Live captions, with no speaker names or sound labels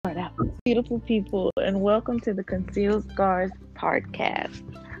beautiful people, and welcome to the Concealed Scars podcast.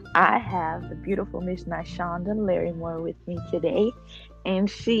 I have the beautiful Miss Nishonda Larrymore with me today, and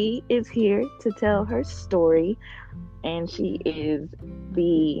she is here to tell her story. And she is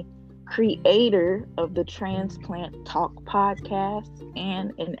the creator of the Transplant Talk podcast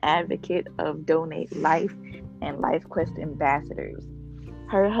and an advocate of Donate Life and Life Quest ambassadors.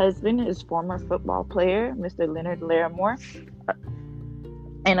 Her husband is former football player, Mr. Leonard Larimore,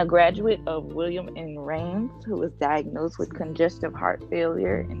 and a graduate of William N. Raines, who was diagnosed with congestive heart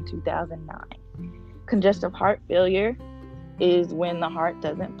failure in 2009. Congestive heart failure is when the heart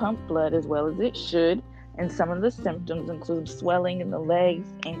doesn't pump blood as well as it should, and some of the symptoms include swelling in the legs,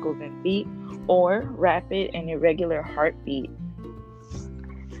 ankles, and feet, or rapid and irregular heartbeat.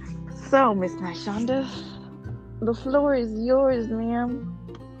 So, Miss Nishonda, the floor is yours, ma'am.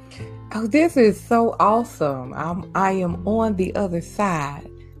 Oh, this is so awesome. I am on the other side.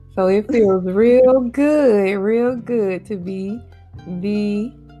 So it feels real good to be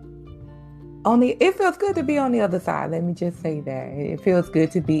it feels good to be on the other side. Let me just say that. It feels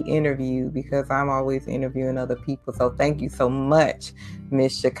good to be interviewed because I'm always interviewing other people. So thank you so much,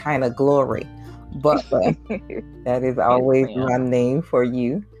 Miss Shekinah Glory Butler. That is always my name for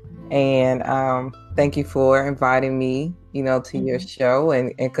you. And thank you for inviting me, to your show,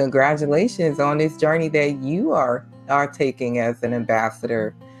 and congratulations on this journey that you are taking as an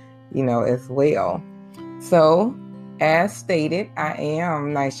ambassador, as well. So, as stated, I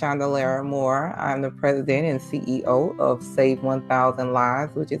am Nishonda Larrymore. I'm the president and CEO of Save 1,000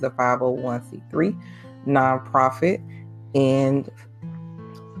 Lives, which is a 501c3 nonprofit. And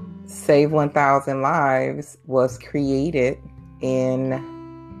Save 1,000 Lives was created in,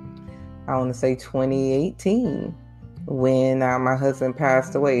 I want to say 2018, when my husband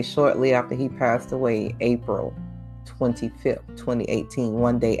passed away. Shortly after he passed away, April 25th, 2018,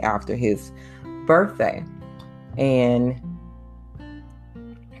 one day after his birthday. And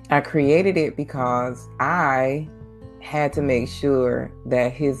I created it because I had to make sure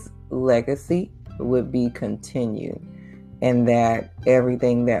that his legacy would be continued and that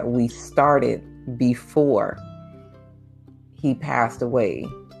everything that we started before he passed away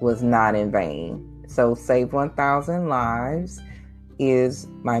was not in vain. So Save 1,000 Lives is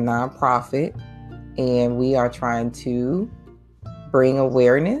my nonprofit, and we are trying to bring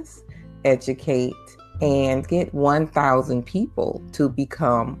awareness, educate, and get 1,000 people to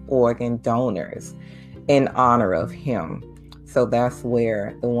become organ donors in honor of him. So that's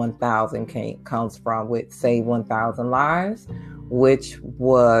where the 1,000 comes from with Save 1,000 Lives, which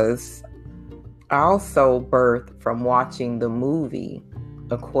was also birthed from watching the movie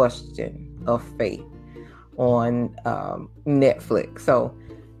A Question of Faith on Netflix. So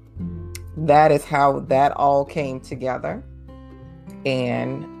that is how that all came together.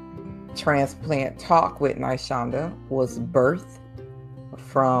 And Transplant Talk with Nishonda was birthed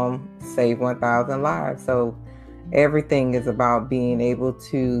from Save 1,000 Lives. So everything is about being able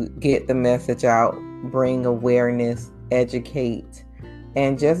to get the message out, bring awareness, educate,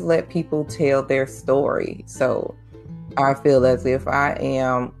 and just let people tell their story. So I feel as if I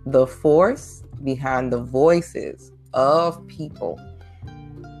am the force behind the voices of people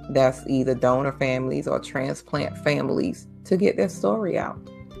that's either donor families or transplant families to get their story out.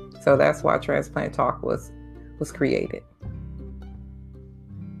 So that's why Transplant Talk was created.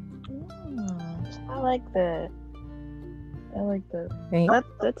 I like that.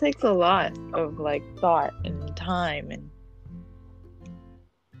 That takes a lot of thought and time and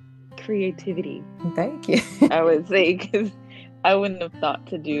creativity. Thank you. I would say, because I wouldn't have thought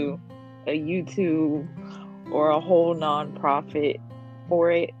to do a YouTube or a whole nonprofit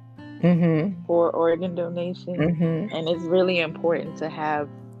for it, for organ donation. And it's really important to have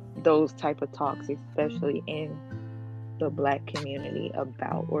those type of talks, especially in the Black community,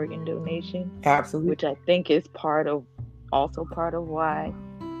 about organ donation. Absolutely. Which I think is part of why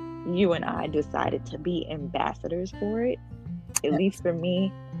you and I decided to be ambassadors for it. At least for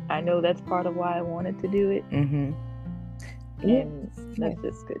me, I know that's part of why I wanted to do it. And that's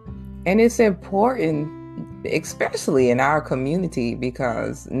just good. And it's important, especially in our community,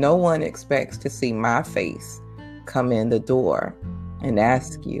 because no one expects to see my face come in the door and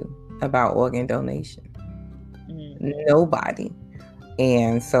ask you about organ donation. Nobody.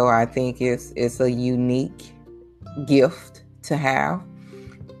 And so I think it's a unique gift to have,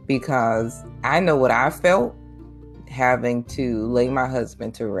 because I know what I felt having to lay my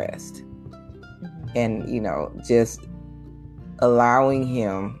husband to rest and, just allowing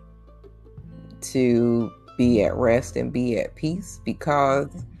him to be at rest and be at peace, because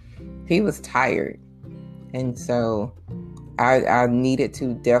he was tired. And so I needed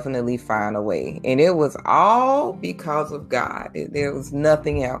to definitely find a way. And it was all because of God. There was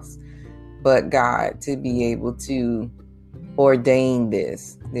nothing else but God to be able to ordain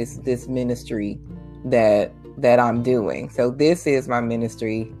this ministry that I'm doing. So this is my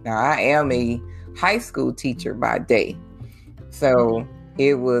ministry. Now I am a high school teacher by day. So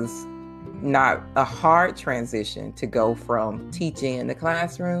it was not a hard transition to go from teaching in the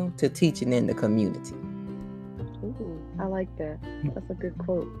classroom to teaching in the community. Ooh, I like that. That's a good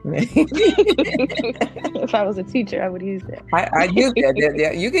quote. If I was a teacher, I would use that. I use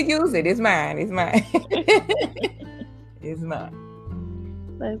that. You can use it. It's mine. It's mine. It's mine.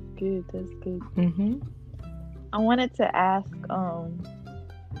 That's good. That's good. Mm-hmm. I wanted to ask,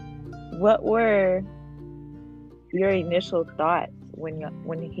 what were your initial thoughts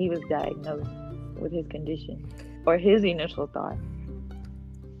when he was diagnosed with his condition, or his initial thoughts?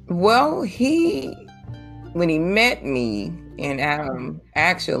 Well, when he met me in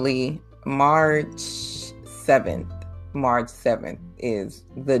actually March 7th is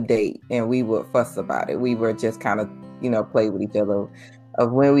the date, and we would fuss about it. We were just kind of, play with each other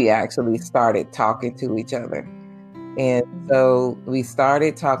of when we actually started talking to each other. And so we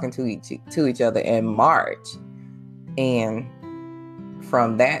started talking to each other in March. And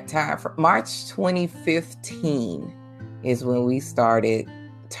from that time, from March 2015 is when we started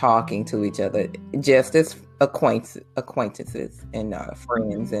talking to each other, just as acquaintances and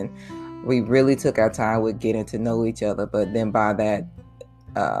friends. And we really took our time with getting to know each other. But then by that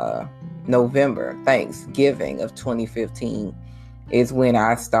November, Thanksgiving of 2015 is when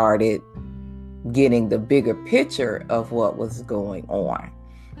I started getting the bigger picture of what was going on.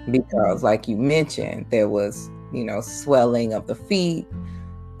 Because like you mentioned, there was, swelling of the feet.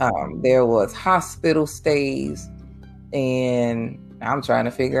 There was hospital stays, and I'm trying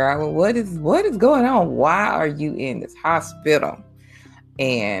to figure out, well, what is going on? Why are you in this hospital?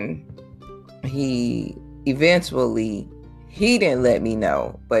 And he didn't let me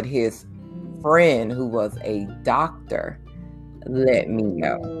know, but his friend, who was a doctor, let me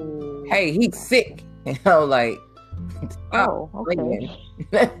know. Hey, he's sick. And I'm like, okay.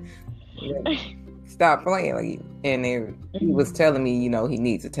 Stop playing. And he was telling me, he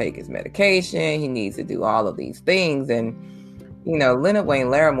needs to take his medication. He needs to do all of these things. And, Leonard Wayne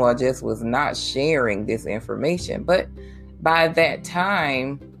Larimore just was not sharing this information. But by that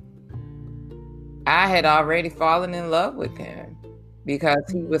time, I had already fallen in love with him because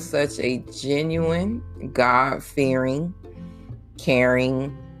he was such a genuine, God-fearing,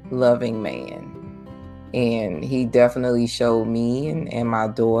 caring, loving man. And he definitely showed me and my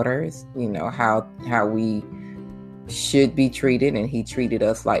daughters, how we should be treated. And he treated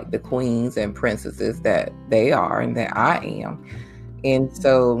us like the queens and princesses that they are and that I am. And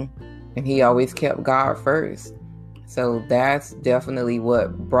so, and he always kept God first. So that's definitely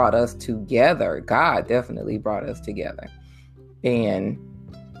what brought us together. God definitely brought us together. And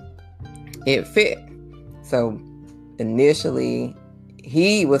it fit. So initially,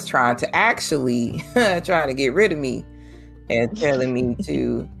 he was trying to get rid of me and telling me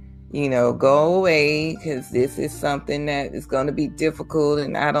to, go away, because this is something that is going to be difficult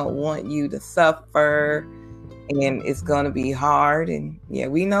and I don't want you to suffer and it's going to be hard. And yeah,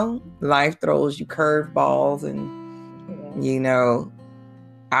 we know life throws you curveballs, and,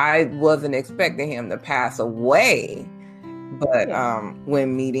 I wasn't expecting him to pass away. But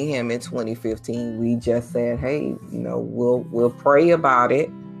when meeting him in 2015, we just said, hey, we'll pray about it,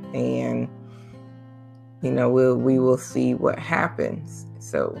 and we will see what happens.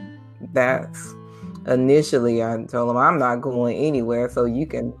 So that's initially, I told him I'm not going anywhere, so you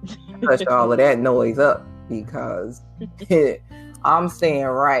can hush all of that noise up, because I'm staying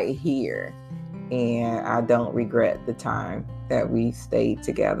right here, and I don't regret the time that we stayed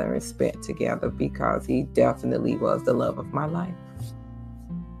together and spent together, because he definitely was the love of my life.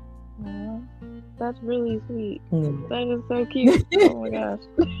 That's really sweet. That is so cute. Oh my gosh.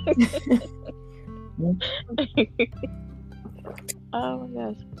 Oh my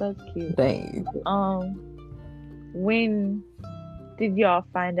gosh, that's cute. Thank you. When did y'all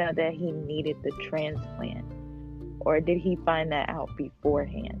find out that he needed the transplant, or did he find that out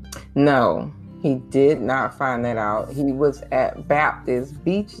beforehand? No. He did not find that out. He was at Baptist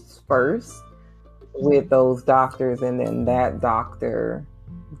Beach first with those doctors, and then that Dr.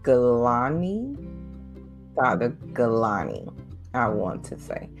 Galani, I want to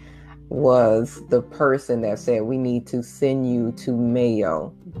say, was the person that said, we need to send you to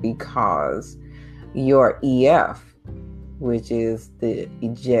Mayo because your EF, which is the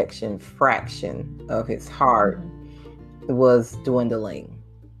ejection fraction of his heart, was dwindling.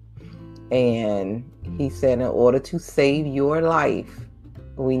 And he said, in order to save your life,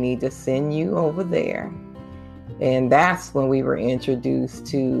 we need to send you over there. And that's when we were introduced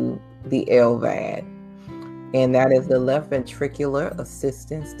to the LVAD. And that is the left ventricular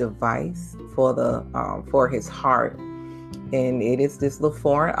assistance device for his heart. And it is this little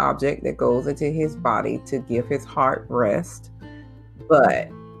foreign object that goes into his body to give his heart rest, but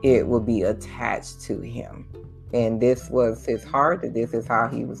it will be attached to him. And this was his heart, that this is how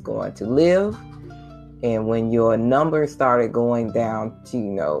he was going to live. And when your numbers started going down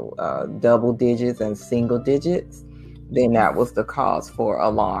to, double digits and single digits, then that was the cause for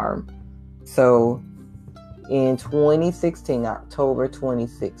alarm. So in 2016, October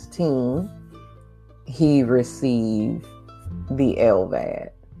 2016, he received the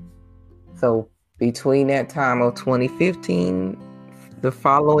LVAD. So between that time of 2015, the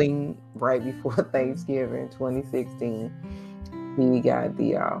following, right before Thanksgiving, 2016, he got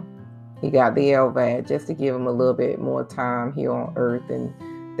the LVAD just to give him a little bit more time here on Earth, and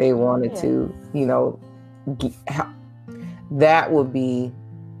they wanted to, that would be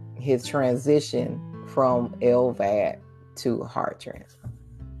his transition from LVAD to heart transplant.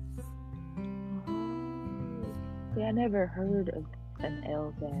 Yeah, I never heard of an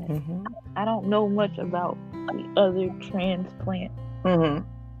LVAD. Mm-hmm. I don't know much about the other transplant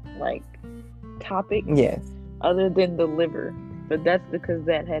topics. Yes. Other than the liver, but that's because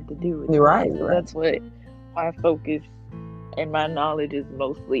that had to do with it. Right. That's what my focus and my knowledge is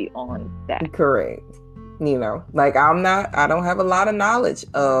mostly on that. Correct. I don't have a lot of knowledge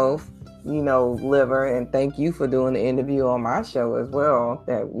of liver, and thank you for doing the interview on my show as well,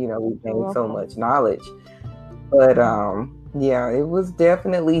 that we gained so much knowledge. But it was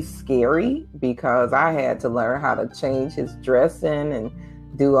definitely scary because I had to learn how to change his dressing and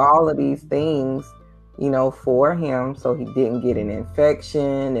do all of these things for him so he didn't get an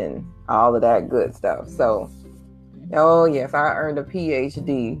infection and all of that good stuff. So yes, I earned a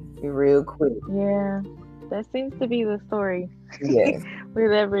PhD real quick. Yeah, that seems to be the story. Yes.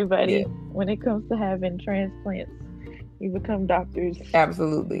 With everybody, when it comes to having transplants, you become doctors.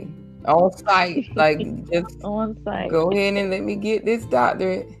 Absolutely. On site, just on site. Go ahead and let me get this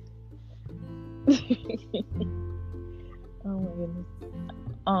doctorate. Oh my goodness.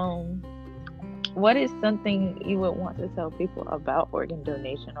 What is something you would want to tell people about organ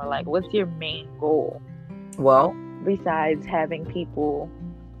donation, or what's your main goal? Well, besides having people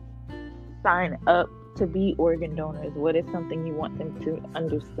sign up to be organ donors, what is something you want them to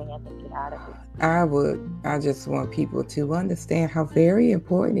understand and get out of it? I just want people to understand how very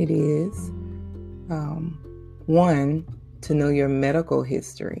important it is. One, to know your medical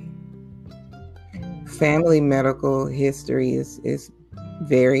history. Family medical history is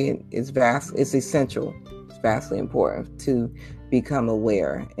essential. It's vastly important to become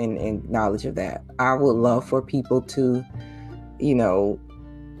aware and knowledge of that. I would love for people to,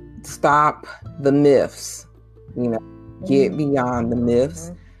 stop the myths, get beyond the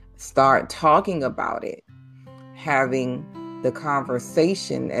myths, start talking about it, having the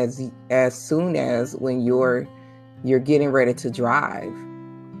conversation as soon as when you're getting ready to drive.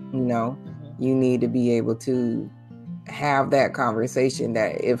 You need to be able to have that conversation,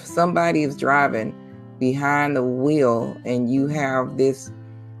 that if somebody is driving behind the wheel and you have this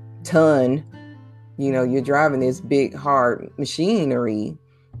ton, you're driving this big hard machinery,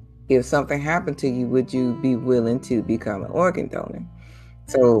 if something happened to you, would you be willing to become an organ donor?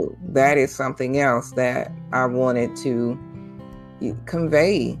 So that is something else that I wanted to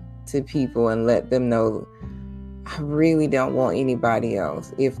convey to people and let them know. I really don't want anybody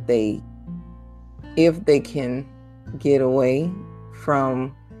else, if they can get away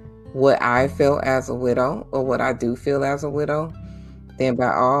from what I felt as a widow, or what I do feel as a widow, then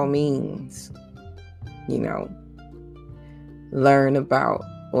by all means, learn about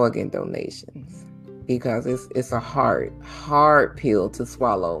organ donations, because it's a hard pill to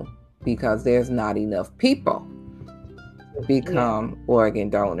swallow, because there's not enough people to become organ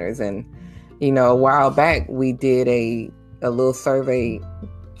donors. And a while back we did a little survey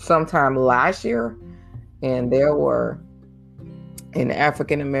sometime last year, and there were, in the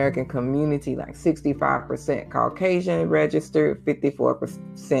African American community, 65% Caucasian registered,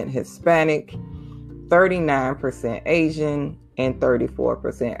 54% Hispanic, 39% Asian, and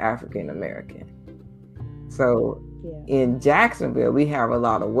 34% African American. So in Jacksonville, we have a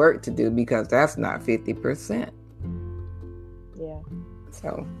lot of work to do, because that's not 50%. Yeah.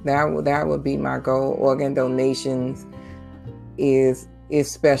 So that would be my goal. Organ donations is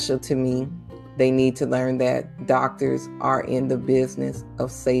special to me. They need to learn that doctors are in the business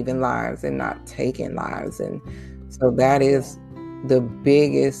of saving lives and not taking lives. And so that is the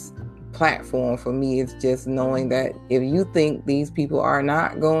biggest platform for me is just knowing that if you think these people are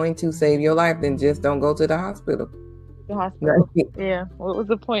not going to save your life, then just don't go to the hospital. The hospital. Right. Yeah. What was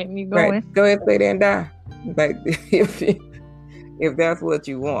the point in you Right. going? Go ahead, stay there and die. Like if that's what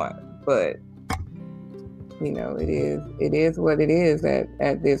you want. But it is what it is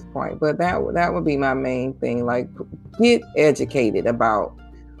at this point. But that would be my main thing. Like, get educated about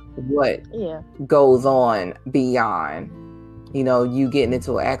what goes on beyond, you getting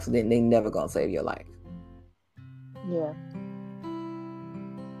into an accident and they never gonna save your life. Yeah.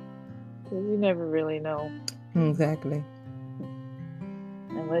 Because you never really know. Exactly.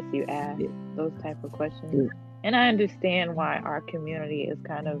 Unless you ask those type of questions. Yeah. And I understand why our community is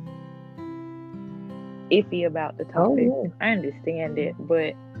kind of iffy about the topic. Oh, yeah. I understand it,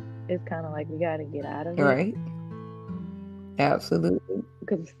 but it's kind of like we got to get out of it. Right. Absolutely.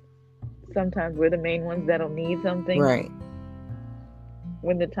 Because sometimes we're the main ones that'll need something. Right.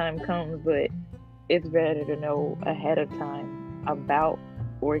 When the time comes, but it's better to know ahead of time about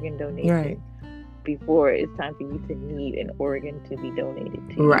organ donation. Right. Before it's time for you to need an organ to be donated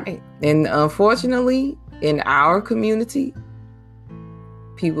to you. Right. And unfortunately, in our community,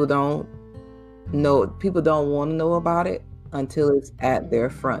 people don't want to know about it until it's at their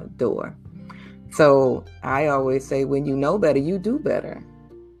front door. So I always say, when you know better, you do better.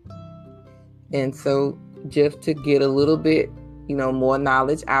 And so just to get a little bit, more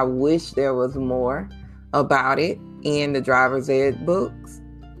knowledge, I wish there was more about it in the driver's ed books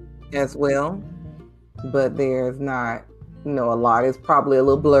as well. But there's not, a lot. It's probably a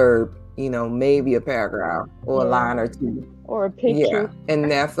little blurb, maybe a paragraph or a line or two. Or a picture. Yeah,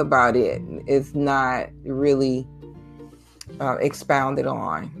 and that's about it. It's not really expounded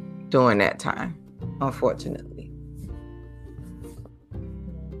on during that time, unfortunately.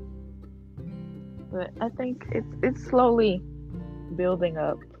 But I think it's slowly building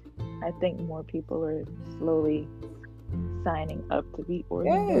up. I think more people are slowly signing up to be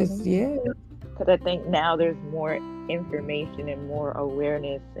organ donors. Yes. Because I think now there's more information and more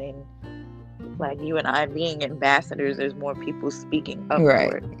awareness, and like you and I being ambassadors, there's more people speaking up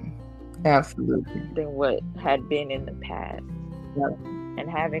for it. Absolutely. Than what had been in the past. Yep. And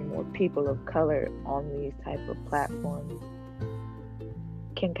having more people of color on these type of platforms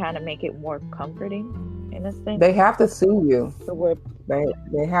can kind of make it more comforting in a sense. They have to see you. So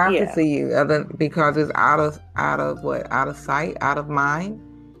they have to see you, because it's out of sight, out of mind.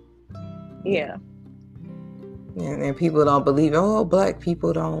 Yeah. And people don't believe, black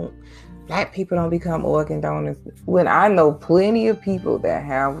people don't become organ donors. When I know plenty of people that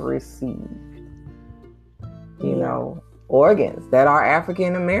have received, organs that are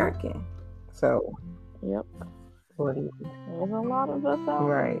African American. So, yep. What do you There's a lot of us out.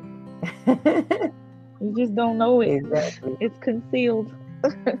 Right. You just don't know it. Exactly. It's concealed.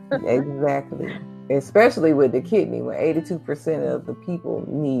 Exactly. Especially with the kidney, when 82% of the people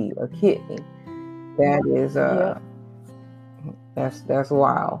need a kidney. That is that's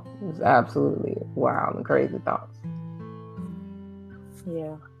wild. It's absolutely wild and crazy thoughts.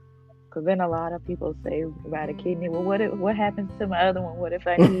 Yeah. Because then a lot of people say about a kidney, well, what happens to my other one? What if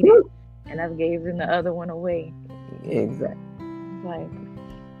I need it and I've given the other one away? Exactly. Like,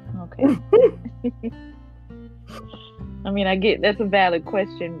 okay. I mean, I get that's a valid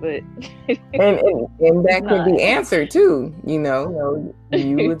question, but and that could be answered too. You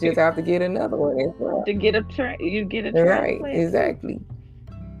would just have to get another one as well. To get you get a right. Transplant.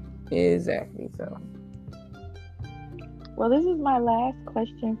 Exactly. So. Well, this is my last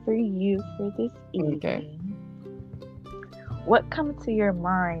question for you for this evening. Okay. What comes to your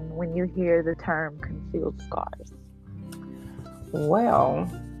mind when you hear the term concealed scars? Well,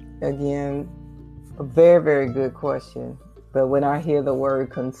 again, a very, very good question. But when I hear the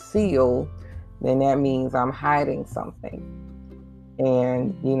word conceal, then that means I'm hiding something.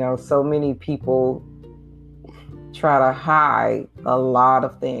 And, so many people try to hide a lot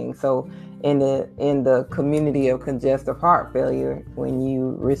of things. So in the community of congestive heart failure, when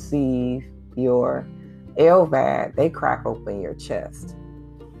you receive your LVAD, they crack open your chest.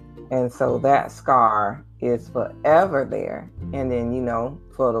 And so that scar is forever there. And then,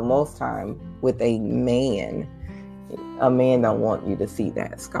 for the most time with a man don't want you to see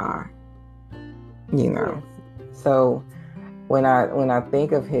that scar, So when I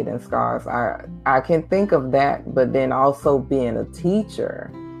think of hidden scars, I can think of that, but then also being a teacher,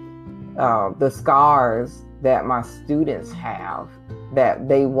 the scars that my students have that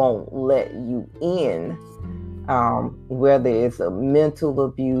they won't let you in, whether it's a mental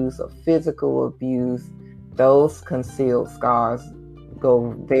abuse, a physical abuse, those concealed scars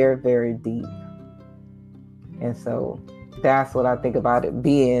go very, very deep. And so that's what I think about it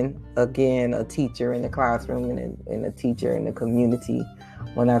being, again, a teacher in the classroom and a teacher in the community.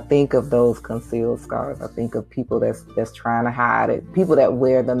 When I think of those concealed scars, I think of people that's trying to hide it, people that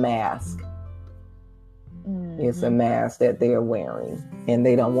wear the mask. Mm-hmm. It's a mask that they're wearing, and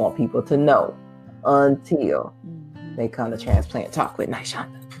they don't want people to know until they come to Transplant Talk with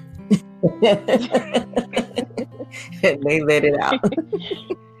Nyshonda. And they let it out.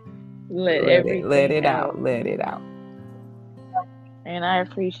 Let it out. And I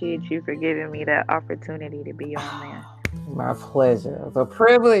appreciate you for giving me that opportunity to be on there. My pleasure. It's a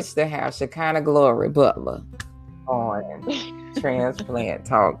privilege to have Shekinah Glory Butler on Transplant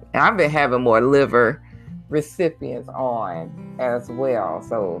Talk. And I've been having more liver recipients on as well.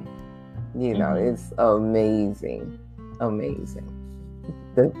 So, it's amazing.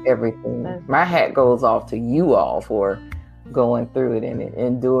 Everything. My hat goes off to you all for going through it and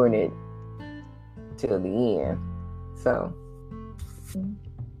enduring it till the end. So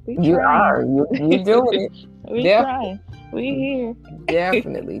you're doing it. We try. We here.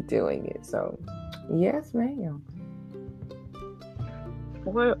 Definitely doing it. So yes, ma'am.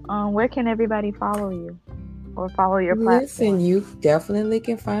 Where can everybody follow you or follow your platform? Listen, you definitely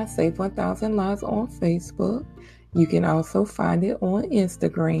can find Save 1000 Lives on Facebook. You can also find it on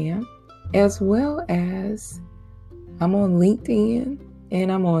Instagram, as well as I'm on LinkedIn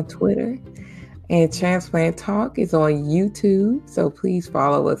and I'm on Twitter. And Transplant Talk is on YouTube, so please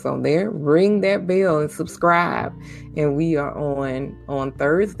follow us on there. Ring that bell and subscribe. And we are on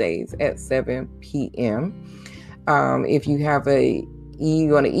Thursdays at 7 p.m. If you have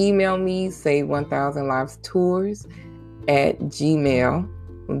you want to email me, Save 1000 Lives Tours at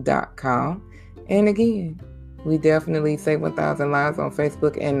gmail.com. And again, we definitely Save 1000 Lives on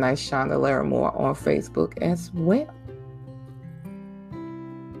Facebook and Nyshonda Larimore on Facebook as well.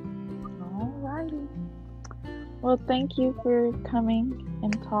 Well, thank you for coming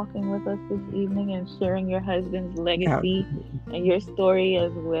and talking with us this evening and sharing your husband's legacy and your story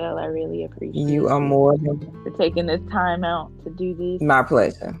as well. I really appreciate you. Are more than for taking this time out to do this. My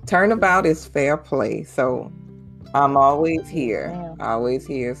pleasure. Turnabout is fair play, so I'm always here. Yeah. Always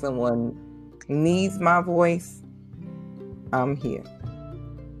here. Someone needs my voice, I'm here.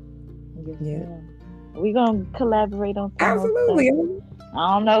 Yeah. We're gonna collaborate on some absolutely.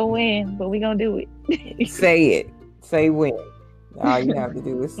 I don't know when, but we're going to do it. Say it. Say when. All you have to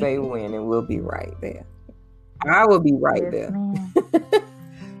do is say when, and we'll be right there. I will be right there.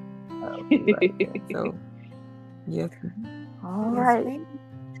 I'll be right there. So, yes. All right.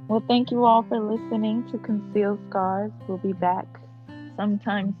 Well, thank you all for listening to Concealed Scars. We'll be back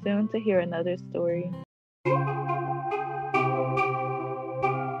sometime soon to hear another story.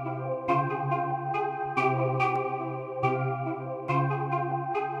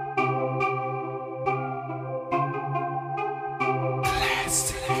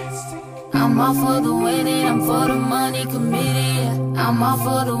 I'm all for the winning, I'm for the money committee. I'm all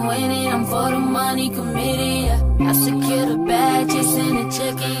for the winning, I'm for the money committee. I secure the bag, chasing a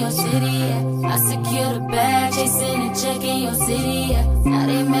check in your city. I secure the bag, chasing a check in your city. Now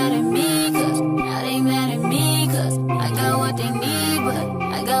they mad at me, cause I got what they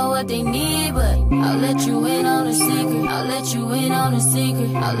need, but I'll let you in on the secret.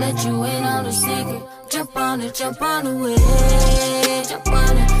 Jump on the wave, jump on the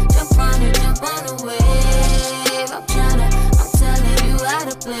wave. I'm telling you how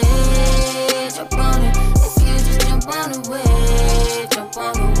to play. Jump on it, if you just jump on the wave.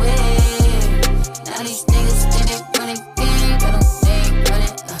 Now these niggas think they running game, but they ain't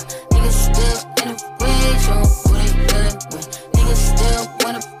running. Niggas still in the way, show 'em who they dealing with. Niggas still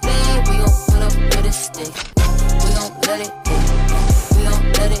wanna play, we gon' put up with a stick. We gon' let it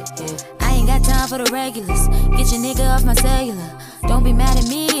hit. I ain't got time for the regulars. Get your nigga off my cellular. Don't be mad at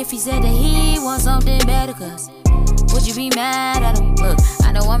me if he said that he wants something better, cause would you be mad at him? Look,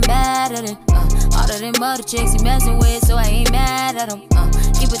 I know I'm bad at it. All of them other chicks he messing with, so I ain't mad at him.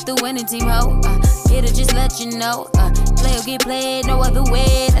 Keep it the winning team, ho. Here to just let you know. Play or get played, no other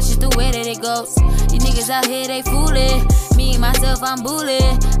way. That's just the way that it goes. These niggas out here, they fooling. Me, myself, I'm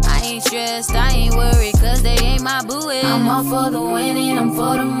bullied. I ain't stressed, I ain't worried, cause they ain't my booty. I'm all for the winning, I'm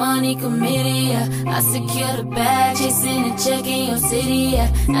for the money committee. I secure the bag, chasing a check in your city.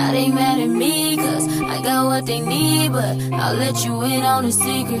 Now they mad at me, cause I got what they need, but I'll let you in on the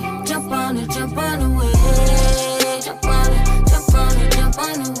secret. Jump on the wave. Jump on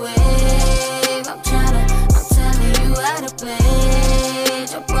the wave. I'm telling you how to play.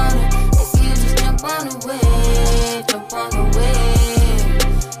 Jump on it, if you just jump on the wave.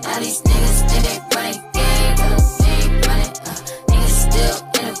 Now these niggas think they running game, but they ain't running. Niggas still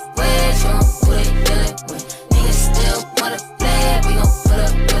in the way, show 'em who they dealing with. Niggas still wanna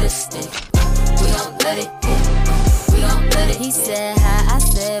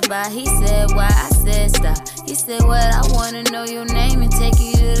why? He said, why? I said, stop. He said, what? I wanna know your name and take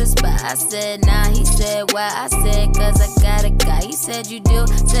you to the spot. I said, nah. He said, why? I said, cause I got a guy. He said, you do?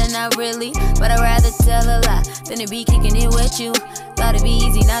 Said, not really, but I'd rather tell a lie than to be kicking it with you. Thought it'd be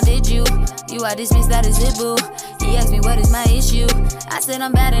easy, now did you? You are dismissed, that is it, boo. He asked me, what is my issue? I said,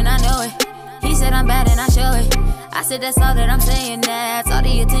 I'm bad and I know it. He said, I'm bad and I show it. I said, that's all that I'm saying, that's all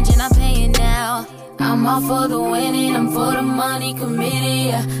the attention I'm paying now. I'm all for the winning, I'm for the money committed,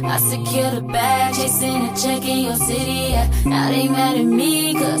 yeah. I secure the bag, chasing a check in your city, yeah. Now they mad at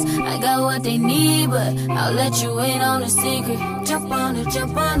me, cause I got what they need, but I'll let you in on a secret. Jump on the way.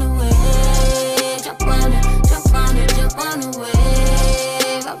 Jump on the way.